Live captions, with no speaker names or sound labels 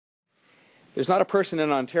There's not a person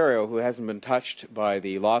in Ontario who hasn't been touched by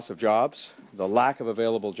the loss of jobs, the lack of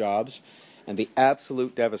available jobs, and the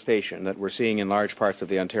absolute devastation that we're seeing in large parts of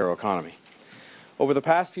the Ontario economy. Over the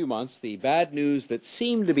past few months, the bad news that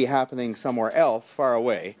seemed to be happening somewhere else, far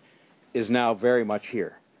away, is now very much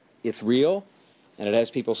here. It's real, and it has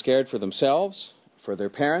people scared for themselves, for their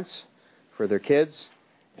parents, for their kids,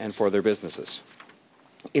 and for their businesses.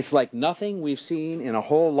 It's like nothing we've seen in a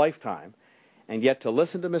whole lifetime, and yet to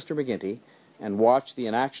listen to Mr. McGuinty and watch the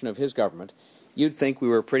inaction of his government, you'd think we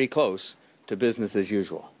were pretty close to business as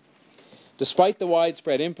usual. Despite the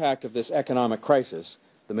widespread impact of this economic crisis,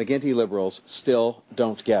 the McGuinty Liberals still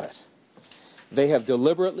don't get it. They have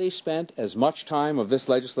deliberately spent as much time of this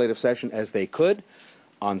legislative session as they could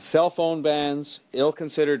on cell phone bans,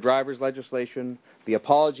 ill-considered drivers legislation, the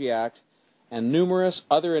Apology Act, and numerous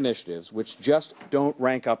other initiatives which just don't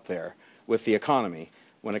rank up there with the economy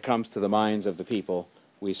when it comes to the minds of the people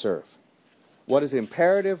we serve. What is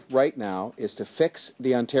imperative right now is to fix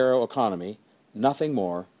the Ontario economy, nothing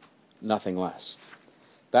more, nothing less.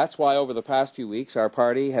 That's why over the past few weeks our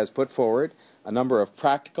party has put forward a number of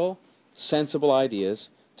practical, sensible ideas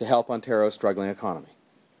to help Ontario's struggling economy.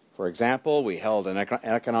 For example, we held an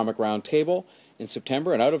economic roundtable in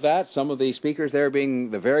September, and out of that, some of the speakers there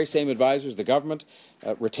being the very same advisors the government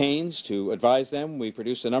retains to advise them, we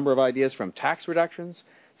produced a number of ideas from tax reductions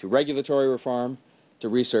to regulatory reform to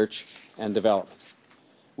research and development.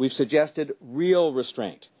 We've suggested real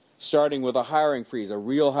restraint, starting with a hiring freeze, a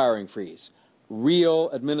real hiring freeze, real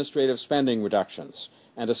administrative spending reductions,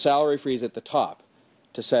 and a salary freeze at the top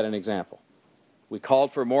to set an example. We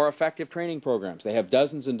called for more effective training programs. They have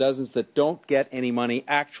dozens and dozens that don't get any money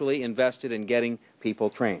actually invested in getting people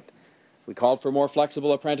trained. We called for more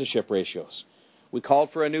flexible apprenticeship ratios. We called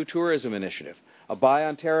for a new tourism initiative, a Buy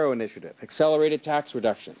Ontario initiative, accelerated tax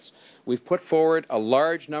reductions. We've put forward a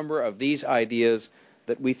large number of these ideas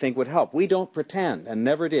that we think would help. We don't pretend, and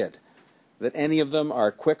never did, that any of them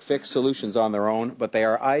are quick-fix solutions on their own, but they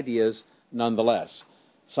are ideas nonetheless,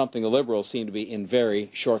 something the Liberals seem to be in very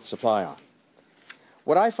short supply on.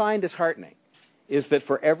 What I find disheartening is that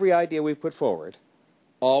for every idea we put forward,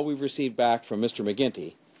 all we've received back from Mr.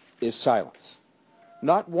 McGuinty is silence.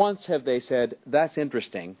 Not once have they said, "That's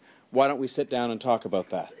interesting, why don't we sit down and talk about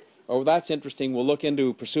that?" Or, "That's interesting, we'll look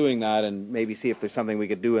into pursuing that and maybe see if there's something we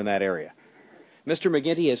could do in that area." Mr.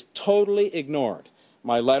 McGuinty has totally ignored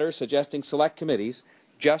my letter suggesting select committees,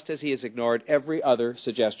 just as he has ignored every other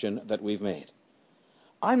suggestion that we've made.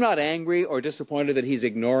 I'm not angry or disappointed that he's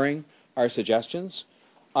ignoring our suggestions.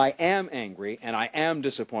 I am angry and I am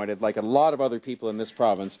disappointed, like a lot of other people in this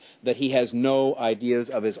province, that he has no ideas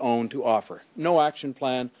of his own to offer, no action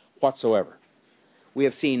plan whatsoever. We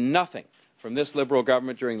have seen nothing from this Liberal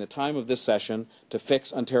government during the time of this session to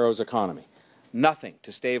fix Ontario's economy, nothing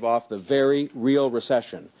to stave off the very real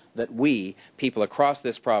recession that we, people across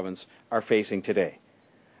this province, are facing today.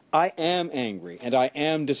 I am angry and I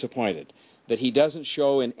am disappointed that he doesn't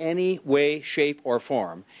show in any way, shape or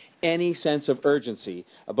form any sense of urgency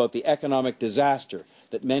about the economic disaster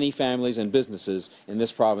that many families and businesses in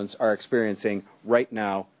this province are experiencing right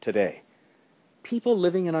now today. People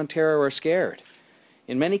living in Ontario are scared.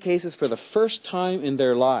 In many cases, for the first time in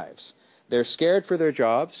their lives, they're scared for their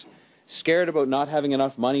jobs, scared about not having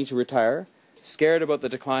enough money to retire, scared about the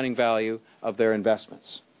declining value of their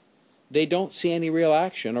investments. They don't see any real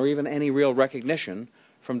action or even any real recognition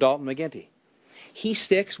from Dalton McGuinty. He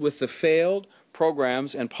sticks with the failed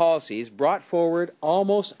programs and policies brought forward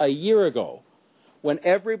almost a year ago, when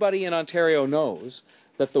everybody in Ontario knows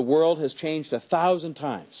that the world has changed 1,000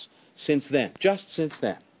 times since then, just since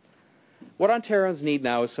then. What Ontarians need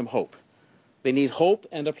now is some hope. They need hope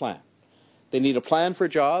and a plan. They need a plan for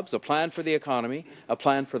jobs, a plan for the economy, a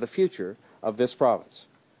plan for the future of this province.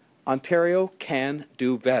 Ontario can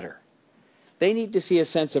do better. They need to see a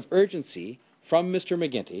sense of urgency from Mr.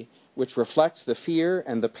 McGuinty, which reflects the fear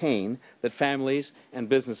and the pain that families and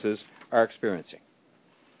businesses are experiencing.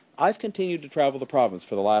 I've continued to travel the province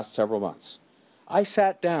for the last several months. I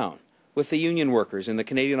sat down with the union workers in the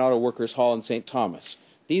Canadian Auto Workers Hall in St. Thomas.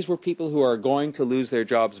 These were people who are going to lose their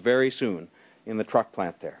jobs very soon in the truck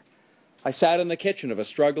plant there. I sat in the kitchen of a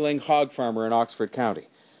struggling hog farmer in Oxford County,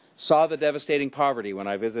 saw the devastating poverty when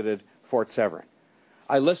I visited Fort Severn.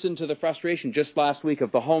 I listened to the frustration just last week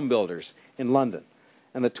of the home builders in London,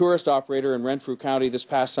 and the tourist operator in Renfrew County this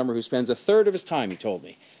past summer who spends a third of his time, he told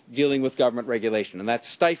me, dealing with government regulation, and that's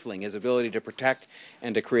stifling his ability to protect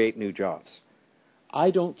and to create new jobs.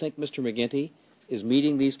 I don't think Mr. McGuinty is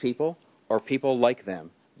meeting these people or people like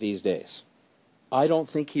them these days. I don't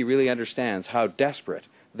think he really understands how desperate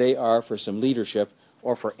they are for some leadership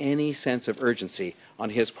or for any sense of urgency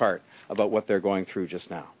on his part about what they're going through just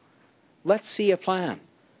now. Let's see a plan.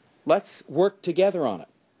 Let's work together on it.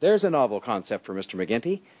 There's a novel concept for Mr.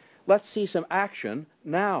 McGuinty. Let's see some action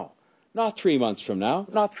now. Not 3 months from now,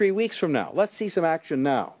 not 3 weeks from now. Let's see some action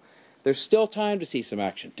now. There's still time to see some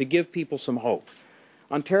action, to give people some hope.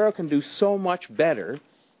 Ontario can do so much better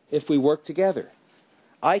if we work together.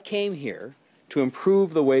 I came here to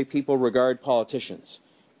improve the way people regard politicians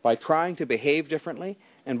by trying to behave differently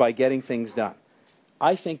and by getting things done.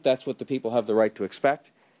 I think that's what the people have the right to expect,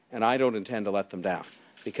 and I don't intend to let them down,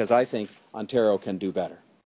 because I think Ontario can do better.